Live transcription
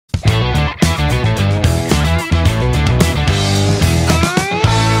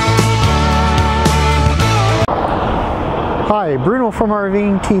Hi, Bruno from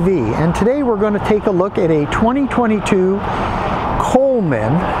RVing TV, and today we're going to take a look at a 2022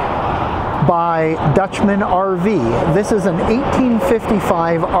 Coleman by Dutchman RV. This is an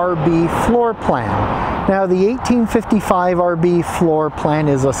 1855 RB floor plan. Now the 1855 RB floor plan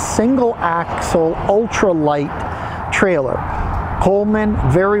is a single axle ultralight trailer. Coleman,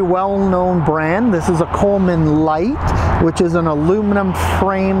 very well-known brand. This is a Coleman Light, which is an aluminum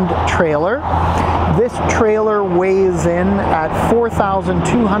framed trailer. This trailer weighs in at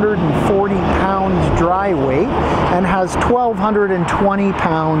 4,240 pounds dry weight and has 1,220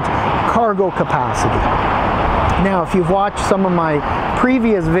 pounds cargo capacity. Now, if you've watched some of my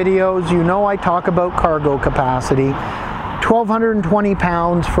previous videos, you know I talk about cargo capacity. 1,220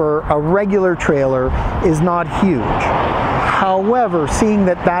 pounds for a regular trailer is not huge. However, seeing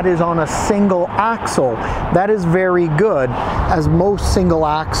that that is on a single axle, that is very good, as most single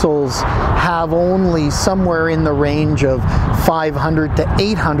axles have only somewhere in the range of 500 to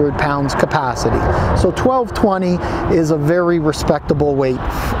 800 pounds capacity. So 1220 is a very respectable weight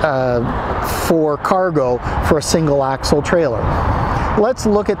for cargo for a single axle trailer. Let's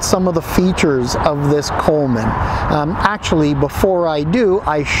look at some of the features of this Coleman. Actually, before I do,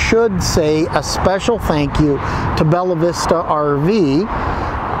 I should say a special thank you to Bella Vista RV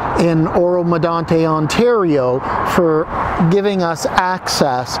in Oro-Medonte, Ontario, for giving us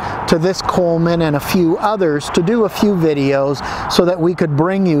access to this Coleman and a few others to do a few videos so that we could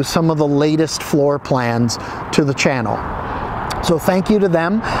bring you some of the latest floor plans to the channel. So thank you to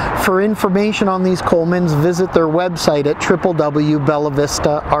them. For information on these Colemans, visit their website at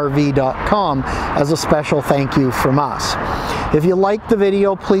www.bellavistarv.com as a special thank you from us. If you liked the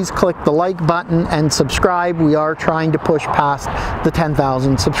video, please click the like button and subscribe. We are trying to push past the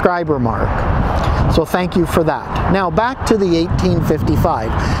 10,000 subscriber mark. So thank you for that. Now back to the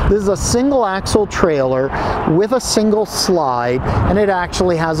 1855. This is a single axle trailer with a single slide, and it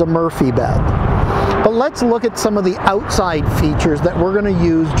actually has a Murphy bed. But let's look at some of the outside features that we're going to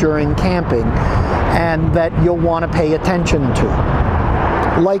use during camping and that you'll want to pay attention to.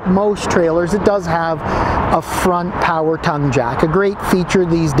 Like most trailers, it does have a front power tongue jack, a great feature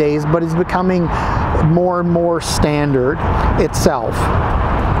these days, but is becoming more and more standard itself.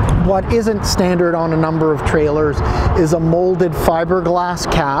 What isn't standard on a number of trailers is a molded fiberglass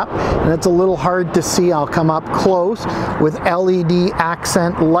cap, and it's a little hard to see. I'll come up close with LED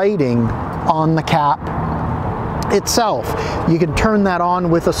accent lighting on the cap itself. You can turn that on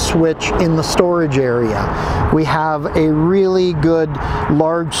with a switch in the storage area. We have a really good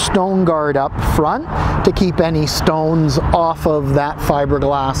large stone guard up front to keep any stones off of that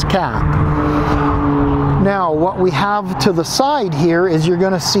fiberglass cap. Now, what we have to the side here is you're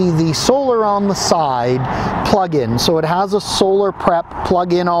going to see the solar on the side plug-in. So it has a solar prep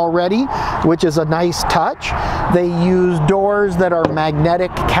plug-in already, which is a nice touch. They use doors that are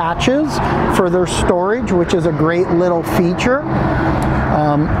magnetic catches for their storage, which is a great little feature.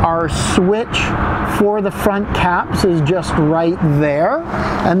 Our switch for the front caps is just right there.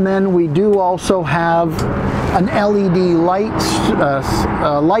 And then we do also have an LED light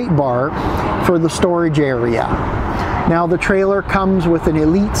bar for the storage area. Now the trailer comes with an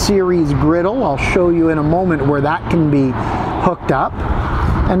Elite Series griddle. I'll show you in a moment where that can be hooked up.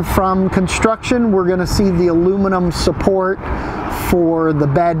 And from construction, we're going to see the aluminum support for the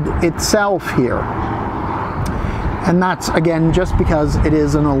bed itself here. And that's, again, just because it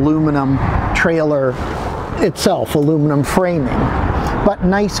is an aluminum trailer itself, aluminum framing. But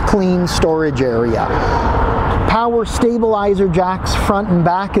nice, clean storage area. Power stabilizer jacks front and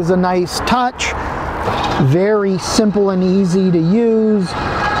back is a nice touch. Very simple and easy to use.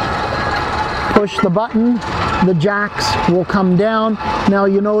 Push the button, the jacks will come down. Now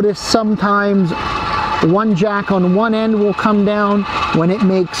you notice sometimes one jack on one end will come down. When it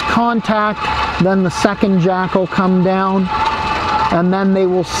makes contact, then the second jack will come down, and then they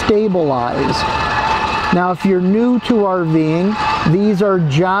will stabilize. Now if you're new to RVing, these are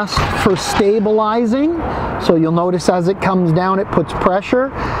just for stabilizing. So you'll notice as it comes down, it puts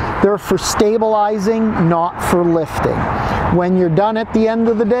pressure. They're for stabilizing, not for lifting. When you're done at the end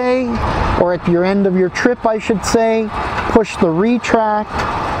of the day, or at your end of your trip, I should say, push the retract,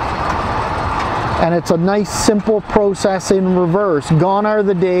 and it's a nice, simple process in reverse. Gone are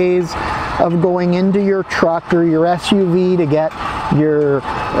the days of going into your truck or your SUV to get your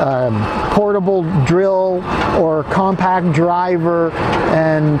portable drill or compact driver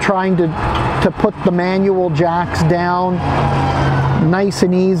and trying to put the manual jacks down. Nice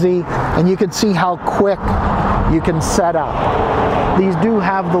and easy, and you can see how quick you can set up. These do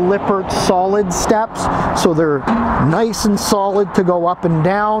have the Lippert solid steps, so they're nice and solid to go up and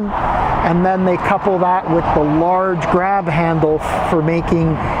down. and then they couple that with the large grab handle for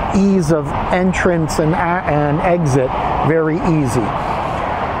making ease of entrance and exit very easy.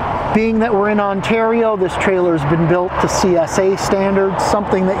 Being that we're in Ontario, this trailer's been built to CSA standards,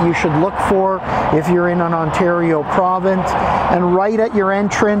 something that you should look for if you're in an Ontario province. And right at your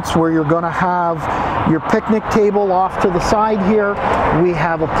entrance, where you're going to have your picnic table off to the side here, we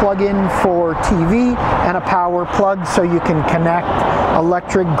have a plug-in for TV and a power plug so you can connect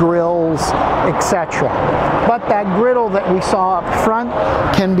electric grills, etc. But that griddle that we saw up front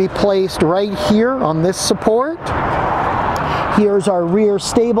can be placed right here on this support. Here's our rear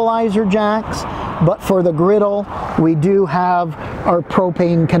stabilizer jacks, but for the griddle, we do have our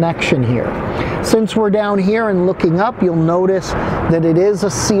propane connection here. Since we're down here and looking up, you'll notice that it is a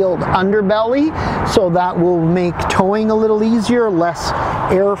sealed underbelly, so that will make towing a little easier, less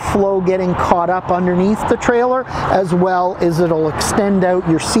airflow getting caught up underneath the trailer, as well as it'll extend out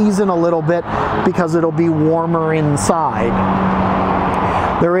your season a little bit because it'll be warmer inside.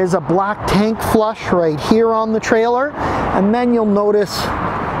 There is a black tank flush right here on the trailer, and then you'll notice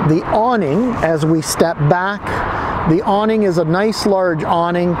the awning as we step back. The awning is a nice large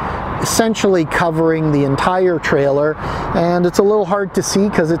awning, essentially covering the entire trailer, and it's a little hard to see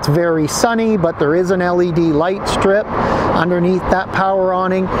because it's very sunny, but there is an LED light strip underneath that power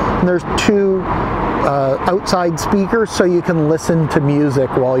awning, and there's two outside speakers so you can listen to music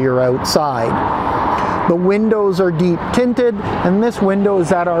while you're outside. The windows are deep tinted, and this window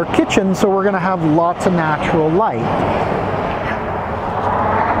is at our kitchen, so we're going to have lots of natural light.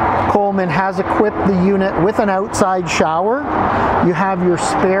 Coleman has equipped the unit with an outside shower. You have your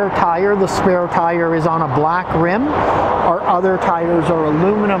spare tire. The spare tire is on a black rim. Our other tires are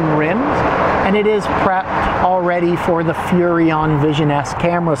aluminum rims, and it is prepped already for the Furrion Vision S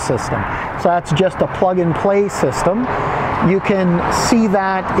camera system. So that's just a plug-and-play system. You can see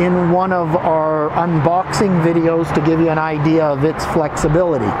that in one of our unboxing videos to give you an idea of its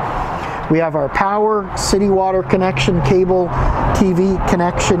flexibility. We have our power, city water connection cable, TV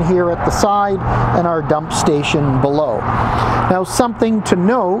connection here at the side, and our dump station below. Now, something to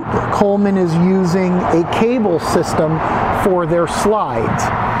note, Coleman is using a cable system for their slides.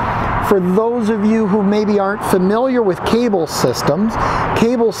 For those of you who maybe aren't familiar with cable systems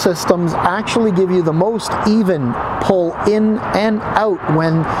actually give you the most even pull in and out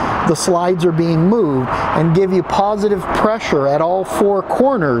when the slides are being moved, and give you positive pressure at all four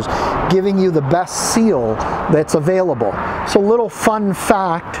corners, giving you the best seal that's available. So, little fun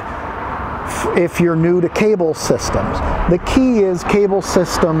fact if you're new to cable systems. The key is cable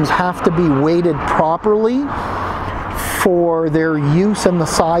systems have to be weighted properly for their use and the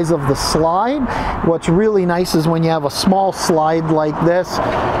size of the slide. What's really nice is when you have a small slide like this,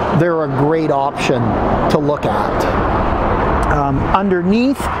 they're a great option to look at.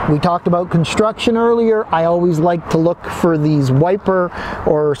 Underneath, we talked about construction earlier. I always like to look for these wiper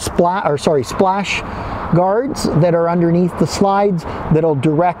or splash guards that are underneath the slides that'll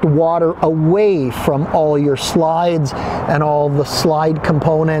direct water away from all your slides and all the slide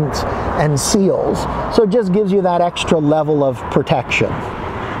components and seals. So it just gives you that extra level of protection.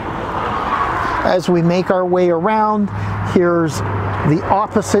 As we make our way around, here's the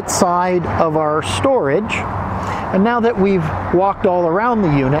opposite side of our storage. And now that we've walked all around the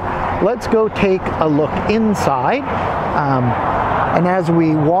unit, let's go take a look inside. And as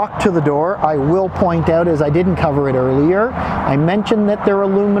we walk to the door, I will point out, as I didn't cover it earlier, I mentioned that they're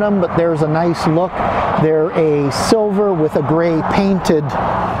aluminum, but there's a nice look. They're a silver with a gray painted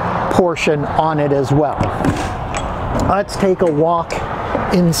portion on it as well. Let's take a walk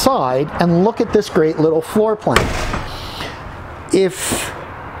inside and look at this great little floor plan. If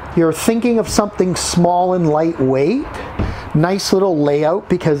you're thinking of something small and lightweight, nice little layout,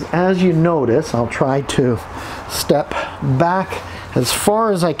 because as you notice, I'll try to step back as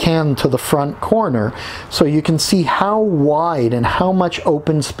far as I can to the front corner so you can see how wide and how much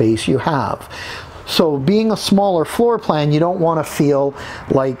open space you have. So being a smaller floor plan, you don't want to feel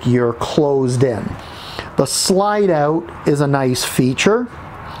like you're closed in. The slide out is a nice feature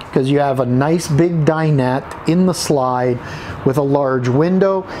because you have a nice big dinette in the slide with a large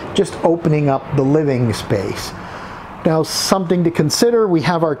window just opening up the living space. Now, something to consider, we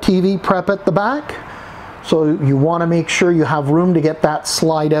have our TV prep at the back. So you want to make sure you have room to get that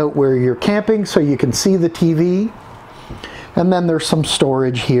slide out where you're camping so you can see the TV. And then there's some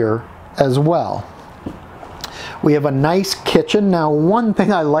storage here as well. We have a nice kitchen. Now, one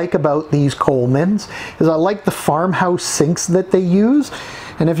thing I like about these Colemans is I like the farmhouse sinks that they use.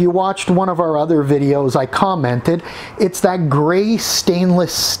 And if you watched one of our other videos, I commented, it's that gray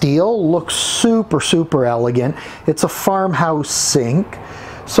stainless steel, looks super, super elegant. It's a farmhouse sink.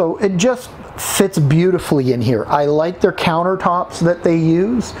 So it just fits beautifully in here. I like their countertops that they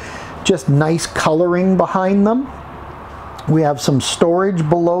use, just nice coloring behind them. We have some storage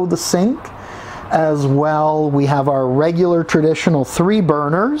below the sink as well. We have our regular traditional 3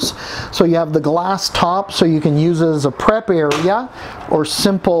 burners. So you have the glass top so you can use it as a prep area or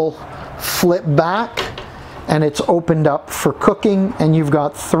simple flip back, and it's opened up for cooking, and you've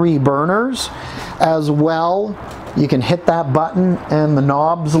got 3 burners as well. You can hit that button and the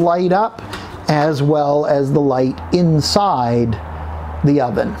knobs light up, as well as the light inside the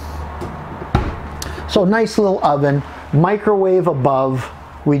oven. So nice little oven, microwave above.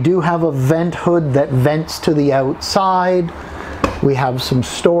 We do have a vent hood that vents to the outside. We have some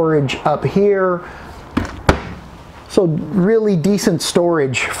storage up here. So really decent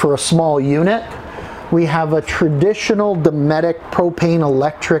storage for a small unit. We have a traditional Dometic propane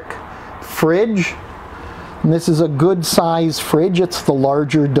electric fridge. And this is a good size fridge. It's the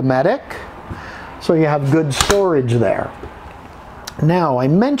larger Dometic. So you have good storage there. Now, I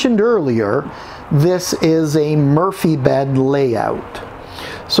mentioned earlier, this is a Murphy bed layout.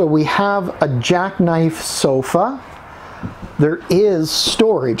 So we have a jackknife sofa. There is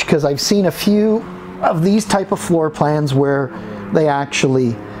storage, because I've seen a few of these type of floor plans where they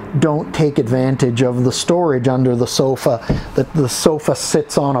actually don't take advantage of the storage under the sofa, that the sofa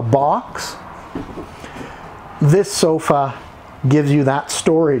sits on a box. This sofa gives you that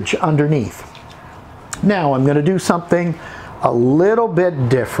storage underneath. Now I'm going to do something a little bit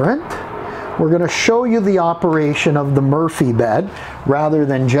different. We're going to show you the operation of the Murphy bed rather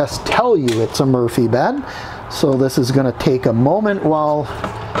than just tell you it's a Murphy bed. So this is going to take a moment while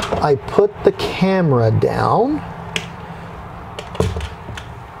I put the camera down.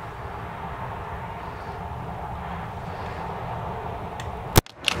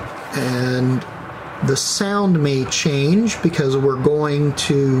 And the sound may change because we're going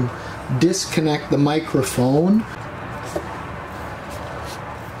to disconnect the microphone.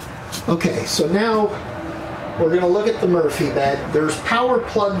 Okay, so now we're going to look at the Murphy bed. There's power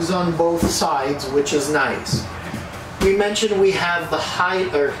plugs on both sides, which is nice. We mentioned we have the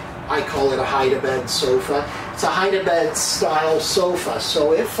I call it a hide-a-bed sofa. It's a hide-a-bed style sofa,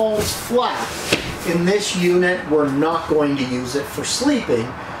 so it falls flat. In this unit, we're not going to use it for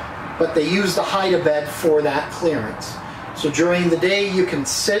sleeping, but they use the hide-a-bed for that clearance. So during the day, you can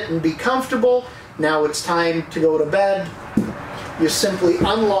sit and be comfortable. Now it's time to go to bed. You simply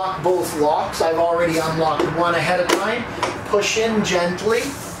unlock both locks. I've already unlocked one ahead of time. Push in gently,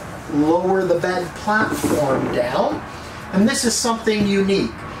 lower the bed platform down, and this is something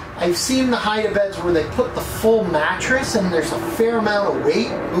unique. I've seen the hide-a-beds where they put the full mattress and there's a fair amount of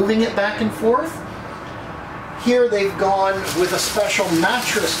weight moving it back and forth. Here they've gone with a special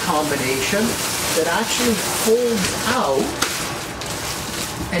mattress combination that actually folds out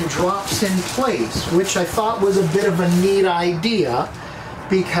and drops in place, which I thought was a bit of a neat idea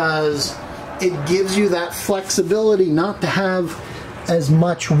because it gives you that flexibility not to have as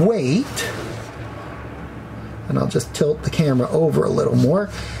much weight. And I'll just tilt the camera over a little more,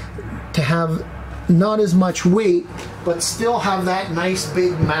 to have not as much weight but still have that nice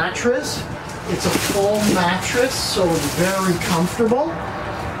big mattress. It's a full mattress, so it's very comfortable.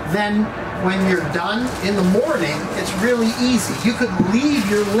 Then when you're done in the morning, it's really easy. You could leave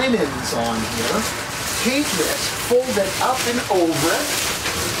your linens on here, take this, fold it up and over it,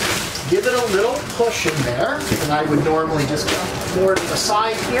 give it a little push in there, and I would normally just go more to the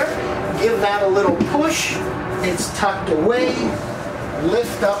side here, give that a little push, it's tucked away,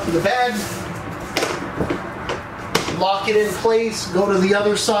 lift up the bed, lock it in place, go to the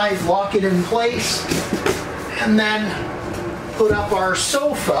other side, lock it in place, and then put up our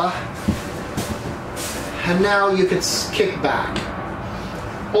sofa, and now you can kick back.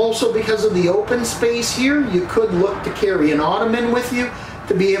 Also, because of the open space here, you could look to carry an ottoman with you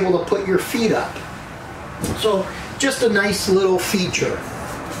to be able to put your feet up. So just a nice little feature.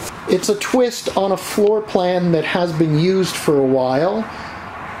 It's a twist on a floor plan that has been used for a while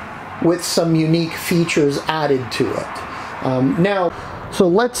with some unique features added to it. So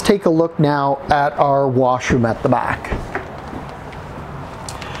let's take a look now at our washroom at the back.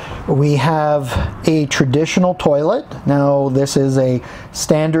 We have a traditional toilet. Now this is a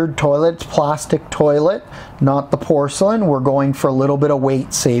standard toilet, it's plastic toilet, not the porcelain. We're going for a little bit of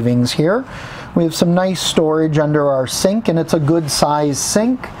weight savings here. We have some nice storage under our sink, and it's a good size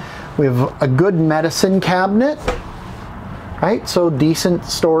sink. We have a good medicine cabinet, right? So decent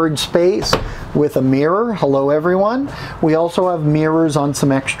storage space with a mirror. Hello everyone. We also have mirrors on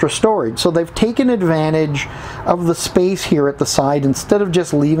some extra storage. So they've taken advantage of the space here at the side. Instead of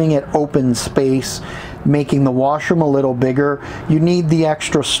just leaving it open space, making the washroom a little bigger, you need the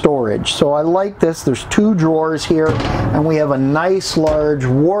extra storage. So I like this. There's 2 drawers here, and we have a nice large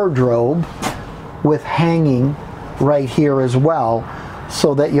wardrobe with hanging right here as well,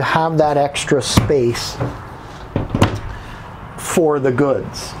 so that you have that extra space for the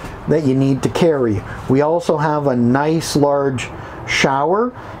goods that you need to carry. We also have a nice large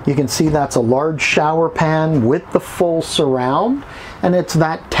shower. You can see that's a large shower pan with the full surround, and it's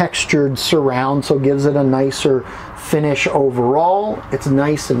that textured surround, so it gives it a nicer finish overall. It's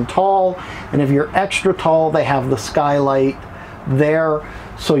nice and tall, and if you're extra tall, they have the skylight there,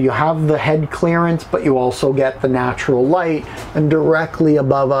 so you have the head clearance, but you also get the natural light. And directly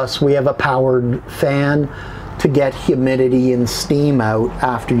above us we have a powered fan to get humidity and steam out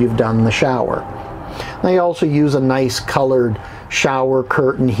after you've done the shower. They also use a nice colored shower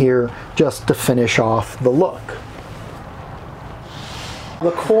curtain here just to finish off the look.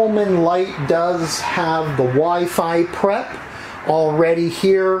 The Coleman Light does have the Wi-Fi prep already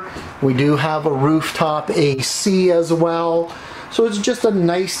here. We do have a rooftop AC as well. So it's just a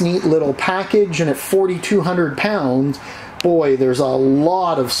nice, neat little package, and at 4,200 pounds, boy, there's a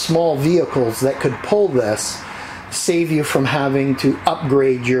lot of small vehicles that could pull this, save you from having to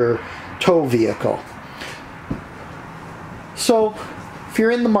upgrade your tow vehicle. So if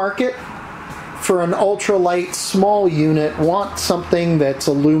you're in the market for an ultralight small unit, want something that's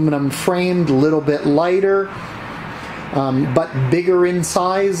aluminum framed, a little bit lighter, but bigger in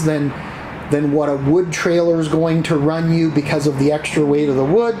size than what a wood trailer is going to run you because of the extra weight of the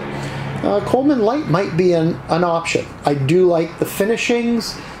wood, Coleman Light might be an option. I do like the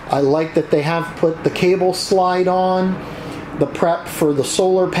finishings. I like that they have put the cable slide on, the prep for the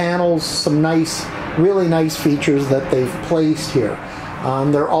solar panels, some nice, really nice features that they've placed here.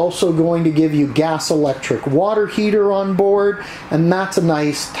 They're also going to give you gas electric water heater on board, and that's a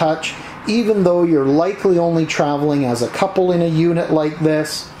nice touch. Even though you're likely only traveling as a couple in a unit like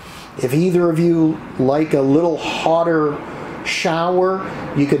this, if either of you like a little hotter shower,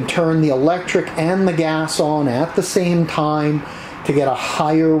 you can turn the electric and the gas on at the same time to get a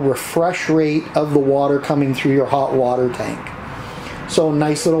higher refresh rate of the water coming through your hot water tank. So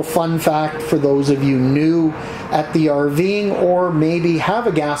nice little fun fact for those of you new at the RVing, or maybe have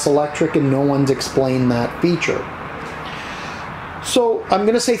a gas electric and no one's explained that feature. So I'm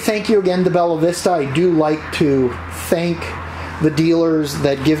going to say thank you again to Bella Vista. I do like to thank the dealers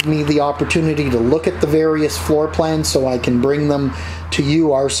that give me the opportunity to look at the various floor plans so I can bring them to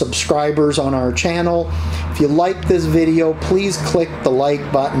you, our subscribers on our channel. If you like this video, please click the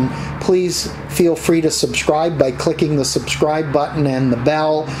like button. Please feel free to subscribe by clicking the subscribe button and the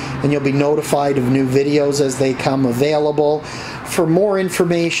bell, and you'll be notified of new videos as they come available. For more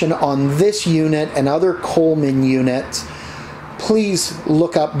information on this unit and other Coleman units, please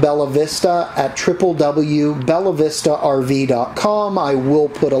look up Bella Vista at www.bellavista.rv.com. I will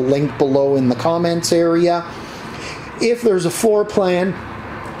put a link below in the comments area. If there's a floor plan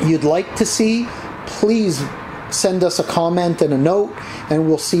you'd like to see, please send us a comment and a note, and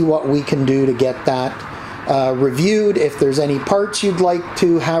we'll see what we can do to get that reviewed. If there's any parts you'd like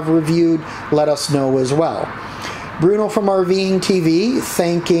to have reviewed, let us know as well. Bruno from RVing TV,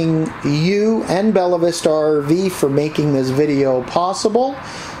 thanking you and Bella Vista RV for making this video possible.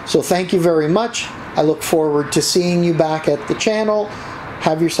 So thank you very much. I look forward to seeing you back at the channel.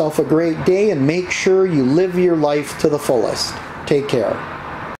 Have yourself a great day, and make sure you live your life to the fullest. Take care.